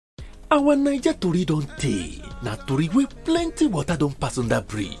Our Naija tori don tey. Na tori wey plenty water don pass under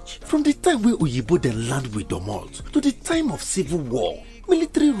bridge. From the time wey Oyibo dem land with domot to the time of civil war,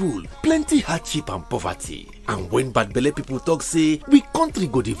 military rule, plenty hardship and poverty. And when bad belle people talk say we country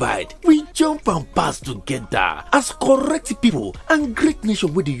go divide, we jump and pass together as correct people and great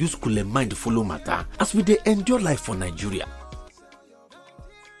nation wey dey use cool mind follow matter as we dey endure life for Nigeria.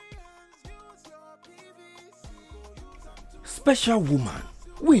 Special woman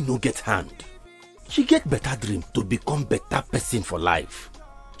wey no get hand. She get better dream to become better person for life.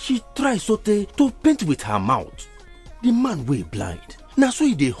 She try sotey to paint with her mouth. The man wey blind, na so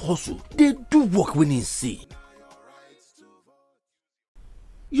he dey hustle, dey do work wey he see.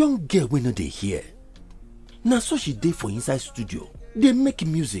 Young girl wey no dey hear, na so she dey for inside studio, dey make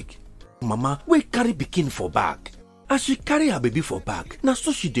music. Mama wey carry pikin for back, as she carry her baby for back, na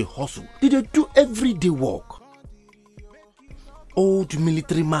so she dey hustle, dey do everyday work. Old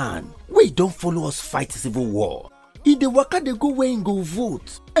military man wey don follow us fight civil war, e dey waka dey go where im go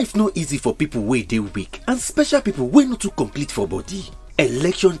vote. Life no easy for people wey dey weak and special people wey no too complete for body.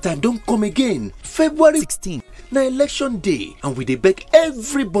 Election time don come again. February 16 na election day, and we dey beg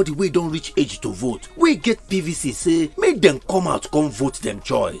everybody wey don reach age to vote, wey get PVC, say make dem come out come vote dem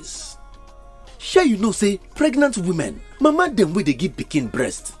choice. Shey you know say pregnant women, mama dem wey dey give pikin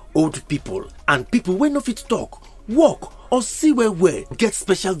breast, old people and people wey no fit talk, walk or see well get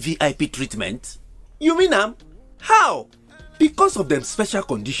special VIP treatment? You mean am? How? Because of them special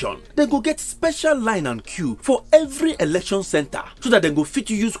condition, dem go get special line and queue for every election center so that dem go fit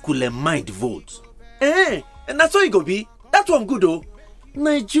use cool mind vote. And that's how e go be. That one good oh.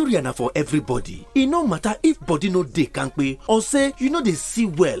 Nigeria na for everybody. E no matter if body no dey kampe or say you no dey see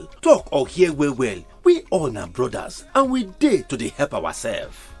well, talk or hear well. We all na brothers and we dey to dey help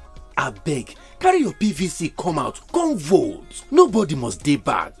ourselves. Abeg, carry your PVC come out, come vote. Nobody must dey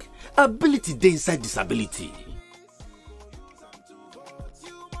back. Ability dey inside disability.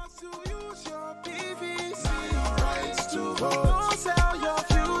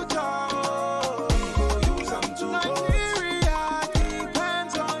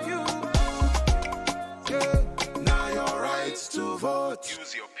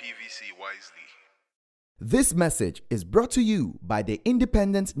 Use your PVC wisely. This message is brought to you by the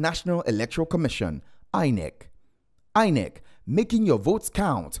Independent National Electoral Commission, INEC. INEC, making your votes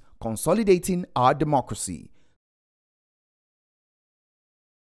count, consolidating our democracy.